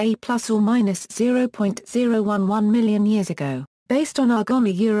 66.043 A plus or minus 0.011 million years ago, based on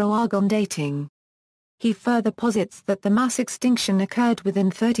Argon dating. He further posits that the mass extinction occurred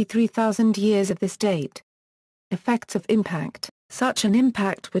within 33,000 years of this date. Effects of impact. Such an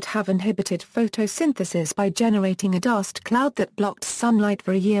impact would have inhibited photosynthesis by generating a dust cloud that blocked sunlight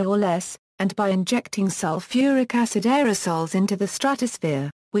for a year or less, and by injecting sulfuric acid aerosols into the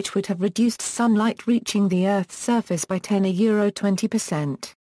stratosphere, which would have reduced sunlight reaching the Earth's surface by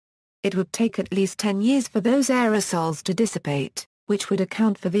 10–20%. It would take at least 10 years for those aerosols to dissipate, which would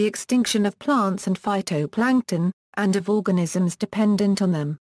account for the extinction of plants and phytoplankton, and of organisms dependent on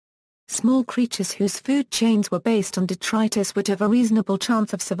them. Small creatures whose food chains were based on detritus would have a reasonable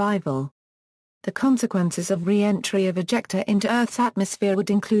chance of survival. The consequences of re-entry of ejecta into Earth's atmosphere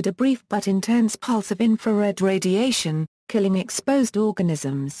would include a brief but intense pulse of infrared radiation, killing exposed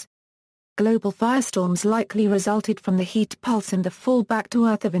organisms. Global firestorms likely resulted from the heat pulse and the fall back to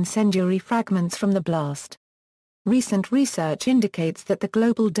Earth of incendiary fragments from the blast. recent research indicates that the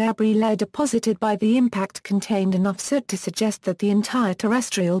global debris layer deposited by the impact contained enough soot to suggest that the entire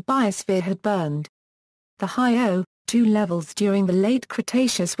terrestrial biosphere had burned. The high O2 levels during the late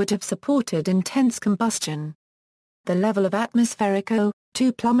Cretaceous would have supported intense combustion. The level of atmospheric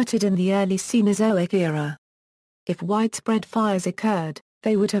O2 plummeted in the early Cenozoic Era. If widespread fires occurred,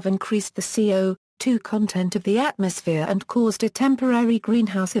 they would have increased the CO2 content of the atmosphere and caused a temporary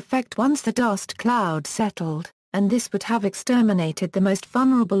greenhouse effect once the dust cloud settled, and this would have exterminated the most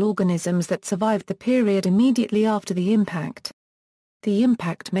vulnerable organisms that survived the period immediately after the impact. The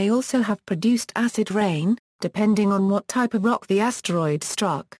impact may also have produced acid rain, depending on what type of rock the asteroid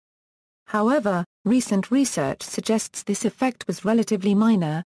struck. However, recent research suggests this effect was relatively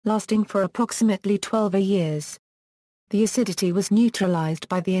minor, lasting for approximately 12 years. The acidity was neutralized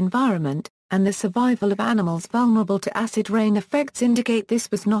by the environment, and the survival of animals vulnerable to acid rain effects indicate this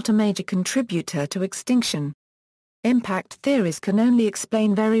was not a major contributor to extinction. Impact theories can only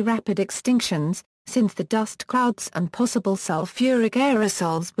explain very rapid extinctions, since the dust clouds and possible sulfuric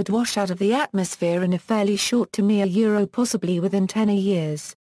aerosols would wash out of the atmosphere in a fairly short time, possibly within 10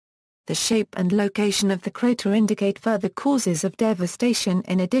 years. The shape and location of the crater indicate further causes of devastation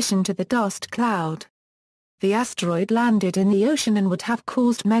in addition to the dust cloud. The asteroid landed in the ocean and would have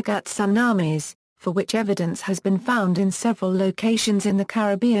caused mega tsunamis, for which evidence has been found in several locations in the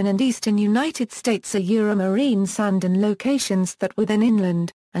Caribbean and eastern United States. Marine sand and locations that were then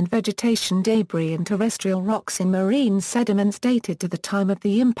inland, and vegetation debris and terrestrial rocks in marine sediments dated to the time of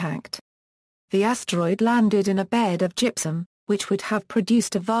the impact. The asteroid landed in a bed of gypsum, which would have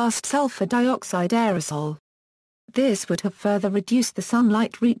produced a vast sulfur dioxide aerosol. This would have further reduced the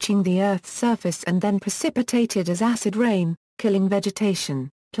sunlight reaching the Earth's surface and then precipitated as acid rain, killing vegetation,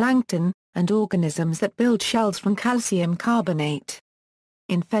 plankton, and organisms that build shells from calcium carbonate.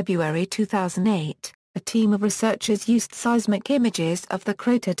 In February 2008, a team of researchers used seismic images of the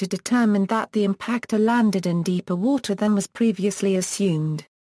crater to determine that the impactor landed in deeper water than was previously assumed.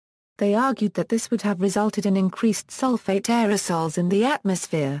 They argued that this would have resulted in increased sulfate aerosols in the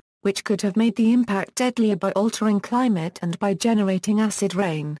atmosphere, which could have made the impact deadlier by altering climate and by generating acid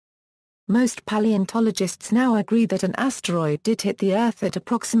rain. Most paleontologists now agree that an asteroid did hit the Earth at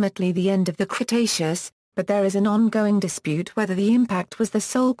approximately the end of the Cretaceous, but there is an ongoing dispute whether the impact was the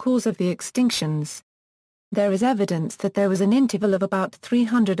sole cause of the extinctions. There is evidence that there was an interval of about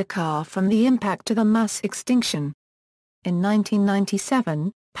 300 years from the impact to the mass extinction. In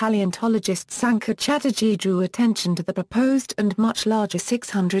 1997, paleontologist Sankar Chatterjee drew attention to the proposed and much larger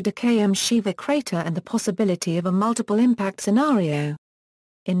 600 km Shiva crater and the possibility of a multiple impact scenario.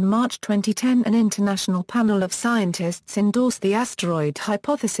 In March 2010, an international panel of scientists endorsed the asteroid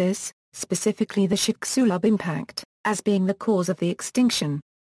hypothesis, specifically the Chicxulub impact, as being the cause of the extinction.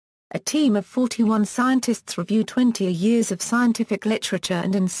 A team of 41 scientists reviewed 20 years of scientific literature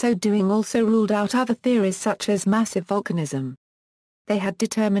and in so doing also ruled out other theories such as massive volcanism. They had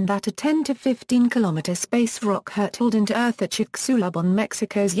determined that a 10 to 15 kilometer space rock hurtled into Earth at Chicxulub on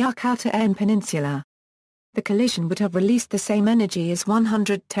Mexico's Yucatan Peninsula. The collision would have released the same energy as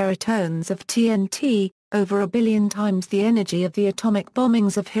 100 teratons of TNT, over a billion times the energy of the atomic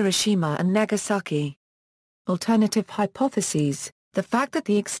bombings of Hiroshima and Nagasaki. Alternative hypotheses: the fact that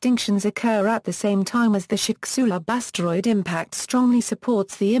the extinctions occur at the same time as the Chicxulub asteroid impact strongly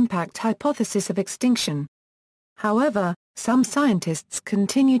supports the impact hypothesis of extinction. However, some scientists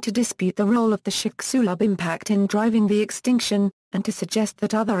continue to dispute the role of the Chicxulub impact in driving the extinction, and to suggest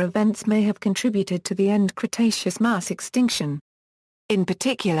that other events may have contributed to the end Cretaceous mass extinction. In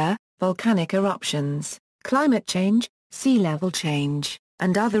particular, volcanic eruptions, climate change, sea level change,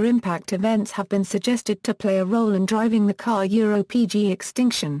 and other impact events have been suggested to play a role in driving the Ca-PG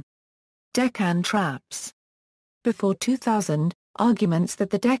extinction. Deccan traps. Before 2000, arguments that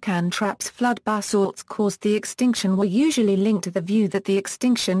the Deccan Traps flood basalts caused the extinction were usually linked to the view that the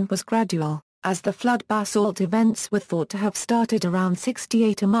extinction was gradual, as the flood basalt events were thought to have started around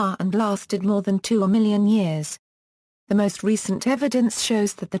 68 AMA and lasted more than 2 million years. The most recent evidence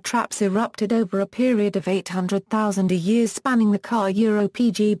shows that the traps erupted over a period of 800,000 years spanning the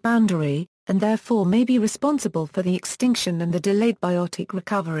Ca-PG boundary, and therefore may be responsible for the extinction and the delayed biotic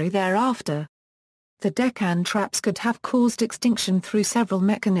recovery thereafter. The Deccan Traps could have caused extinction through several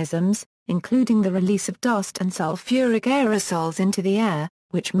mechanisms, including the release of dust and sulfuric aerosols into the air,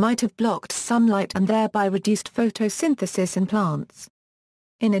 which might have blocked sunlight and thereby reduced photosynthesis in plants.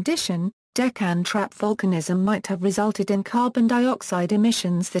 In addition, Deccan Trap volcanism might have resulted in carbon dioxide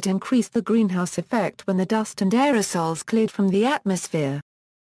emissions that increased the greenhouse effect when the dust and aerosols cleared from the atmosphere.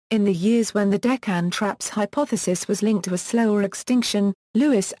 In the years when the Deccan Traps hypothesis was linked to a slower extinction,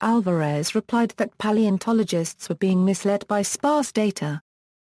 Luis Alvarez replied that paleontologists were being misled by sparse data.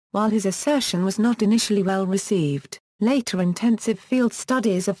 While his assertion was not initially well received, later intensive field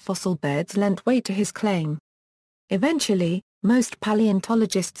studies of fossil beds lent weight to his claim. Eventually, most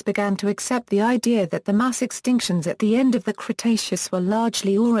paleontologists began to accept the idea that the mass extinctions at the end of the Cretaceous were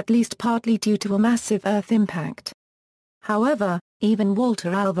largely or at least partly due to a massive Earth impact. However, even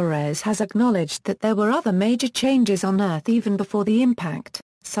Walter Alvarez has acknowledged that there were other major changes on Earth even before the impact,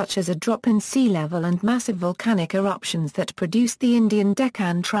 such as a drop in sea level and massive volcanic eruptions that produced the Indian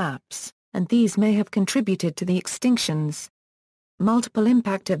Deccan Traps, and these may have contributed to the extinctions. Multiple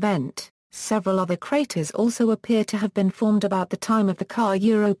impact event. Several other craters also appear to have been formed about the time of the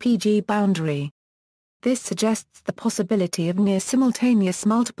Ca-Euro-PG boundary. This suggests the possibility of near-simultaneous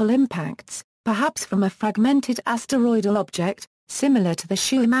multiple impacts, perhaps from a fragmented asteroidal object, similar to the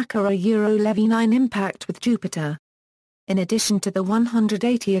Schumacher-Euro-Levy 9 impact with Jupiter. In addition to the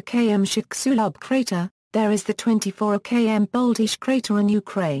 180 km Chicxulub crater, there is the 24 km Boltysh crater in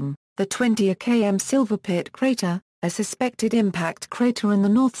Ukraine, the 20 km Silverpit crater, a suspected impact crater in the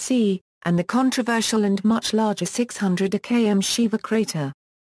North Sea, and the controversial and much larger 600 km Shiva crater.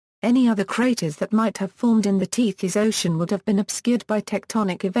 Any other craters that might have formed in the Tethys Ocean would have been obscured by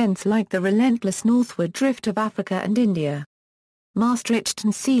tectonic events like the relentless northward drift of Africa and India.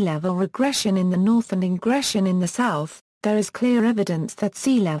 Maastrichtian sea level regression in the north and ingression in the south. There is clear evidence that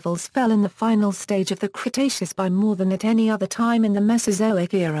sea levels fell in the final stage of the Cretaceous by more than at any other time in the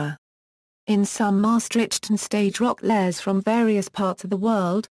Mesozoic Era. In some Maastrichtian stage rock layers from various parts of the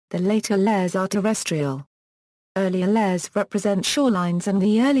world, the later layers are terrestrial. Earlier layers represent shorelines and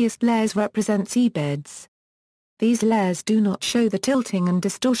the earliest layers represent seabeds. These layers do not show the tilting and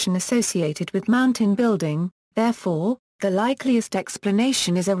distortion associated with mountain building, therefore, the likeliest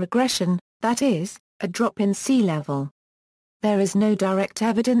explanation is a regression, that is, a drop in sea level. There is no direct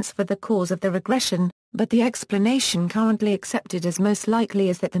evidence for the cause of the regression, but the explanation currently accepted as most likely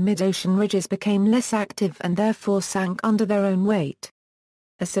is that the mid-ocean ridges became less active and therefore sank under their own weight.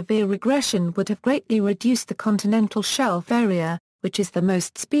 A severe regression would have greatly reduced the continental shelf area, which is the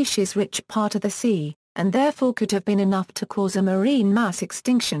most species-rich part of the sea, and therefore could have been enough to cause a marine mass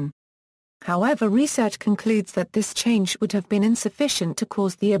extinction. However, research concludes that this change would have been insufficient to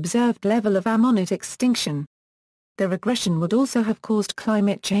cause the observed level of ammonite extinction. The regression would also have caused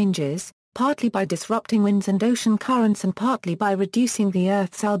climate changes, partly by disrupting winds and ocean currents and partly by reducing the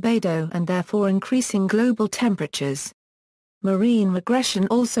Earth's albedo and therefore increasing global temperatures. Marine regression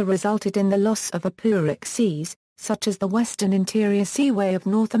also resulted in the loss of apouric seas, such as the western interior seaway of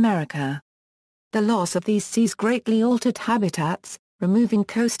North America. The loss of these seas greatly altered habitats, removing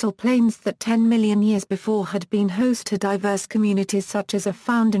coastal plains that 10 million years before had been host to diverse communities such as are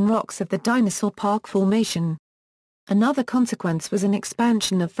found in rocks of the Dinosaur Park Formation. Another consequence was an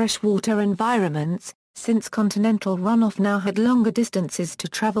expansion of freshwater environments, since continental runoff now had longer distances to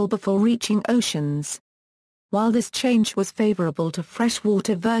travel before reaching oceans. While this change was favorable to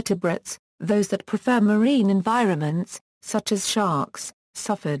freshwater vertebrates, those that prefer marine environments, such as sharks,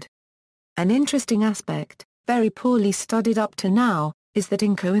 suffered. An interesting aspect, very poorly studied up to now, is that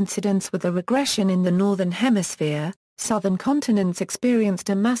in coincidence with the regression in the northern hemisphere, southern continents experienced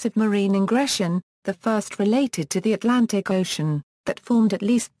a massive marine ingression, the first related to the Atlantic Ocean, that formed at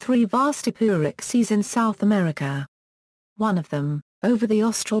least 3 vast apouric seas in South America. One of them, over the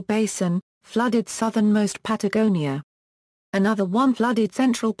Austral Basin, flooded southernmost Patagonia. Another one flooded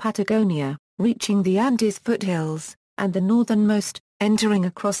central Patagonia, reaching the Andes foothills, and the northernmost, entering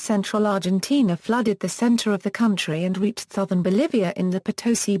across central Argentina, flooded the center of the country and reached southern Bolivia in the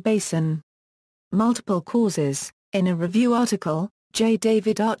Potosi Basin. Multiple causes. In a review article, J.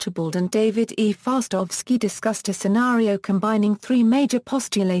 David Archibald and David E. Fastovsky discussed a scenario combining 3 major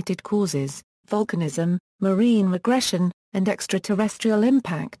postulated causes: volcanism, marine regression, and extraterrestrial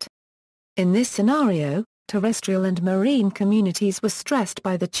impact. In this scenario, terrestrial and marine communities were stressed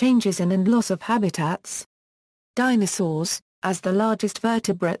by the changes in and loss of habitats. Dinosaurs, as the largest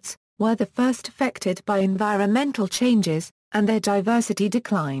vertebrates, were the first affected by environmental changes, and their diversity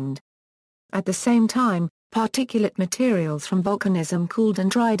declined. At the same time, particulate materials from volcanism cooled and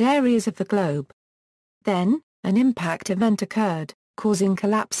dried areas of the globe. Then, an impact event occurred, causing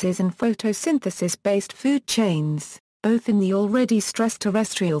collapses in photosynthesis-based food chains, both in the already stressed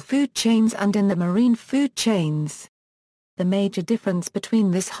terrestrial food chains and in the marine food chains. The major difference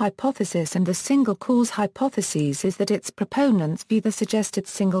between this hypothesis and the single-cause hypotheses is that its proponents view the suggested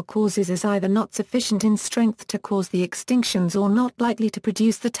single causes as either not sufficient in strength to cause the extinctions or not likely to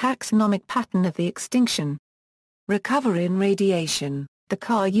produce the taxonomic pattern of the extinction. Recovery in radiation. The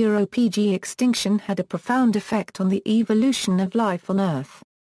Ca-Euro-Pg extinction had a profound effect on the evolution of life on Earth.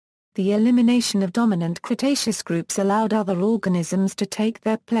 The elimination of dominant Cretaceous groups allowed other organisms to take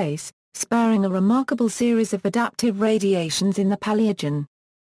their place, sparing a remarkable series of adaptive radiations in the Paleogene.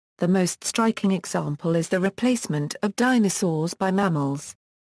 The most striking example is the replacement of dinosaurs by mammals.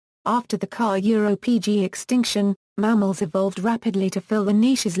 After the Ca-Euro-Pg extinction, mammals evolved rapidly to fill the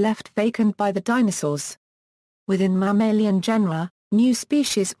niches left vacant by the dinosaurs. Within mammalian genera, new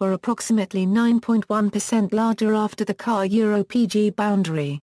species were approximately 9.1% larger after the Ca-Euro-Pg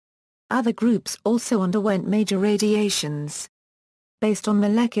boundary. Other groups also underwent major radiations. Based on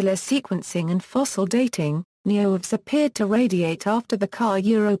molecular sequencing and fossil dating, neoaves appeared to radiate after the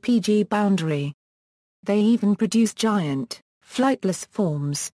Ca-Euro-Pg boundary. They even produced giant, flightless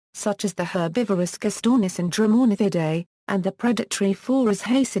forms, such as the herbivorous Gastornis and Dromornithidae, and the predatory Phorus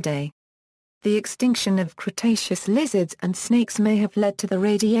haesidae. The extinction of Cretaceous lizards and snakes may have led to the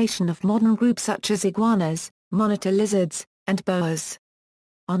radiation of modern groups such as iguanas, monitor lizards, and boas.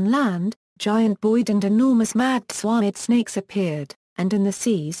 On land, giant boid and enormous mad-swannid snakes appeared, and in the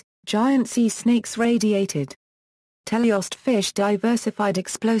seas, giant sea snakes radiated. Teleost fish diversified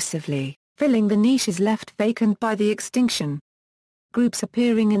explosively, filling the niches left vacant by the extinction. Groups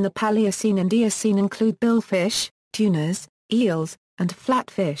appearing in the Paleocene and Eocene include billfish, tunas, eels, and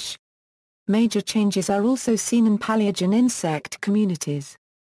flatfish. Major changes are also seen in Paleogene insect communities.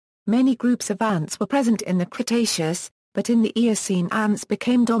 Many groups of ants were present in the Cretaceous, but in the Eocene ants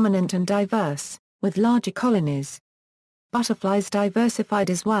became dominant and diverse, with larger colonies. Butterflies diversified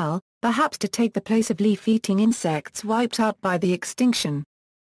as well, perhaps to take the place of leaf-eating insects wiped out by the extinction.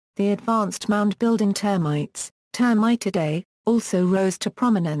 The advanced mound-building termites, Termitidae, also rose to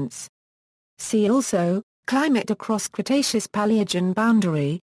prominence. See also, climate across Cretaceous-Paleogene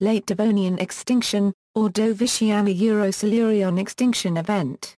boundary, late Devonian extinction, Ordoviciana-Euro-Silurian extinction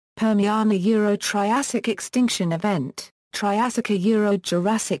event, Permiana-Euro-Triassic extinction event,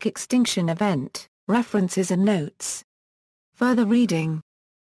 Triassic-Euro-Jurassic extinction event, references and notes. Further reading.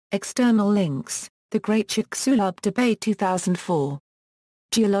 External links, The Great Chicxulub Debate 2004.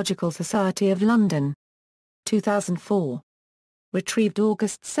 Geological Society of London. 2004. Retrieved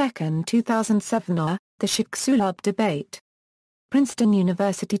August 2, 2007. The Chicxulub Debate. Princeton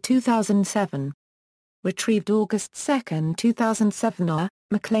University 2007. Retrieved August 2, 2007.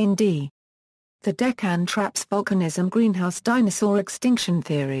 McLean D. The Deccan Traps Volcanism Greenhouse Dinosaur Extinction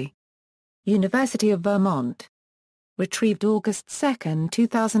Theory. University of Vermont. Retrieved August 2,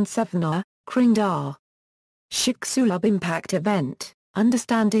 2007. Kring R. Chicxulub Impact Event,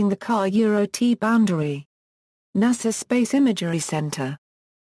 Understanding the Ca-Euro-T Boundary. NASA Space Imagery Center.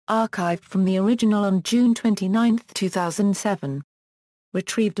 Archived from the original on June 29, 2007.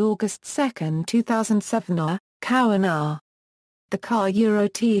 Retrieved August 2, 2007. Cowan R. The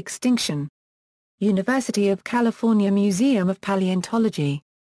Ca-Euro-T Extinction. University of California Museum of Paleontology.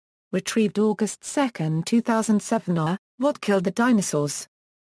 Retrieved August 2, 2007. What Killed the Dinosaurs?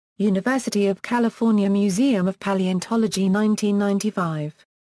 University of California Museum of Paleontology 1995.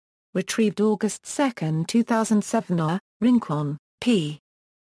 Retrieved August 2, 2007. Rincon, P.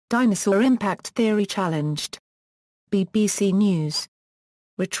 Dinosaur Impact Theory Challenged. BBC News.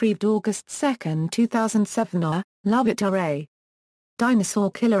 Retrieved August 2, 2007. Labatt R.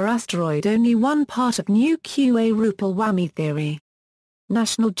 Dinosaur Killer Asteroid Only One Part of New Qa-Rupal-Whammy Theory.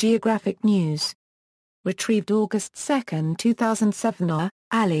 National Geographic News. Retrieved August 2, 2007.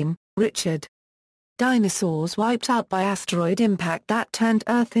 Allen, Richard. Dinosaurs Wiped Out by Asteroid Impact That Turned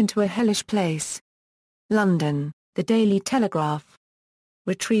Earth into a Hellish Place. London, The Daily Telegraph.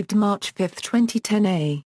 Retrieved March 5, 2010.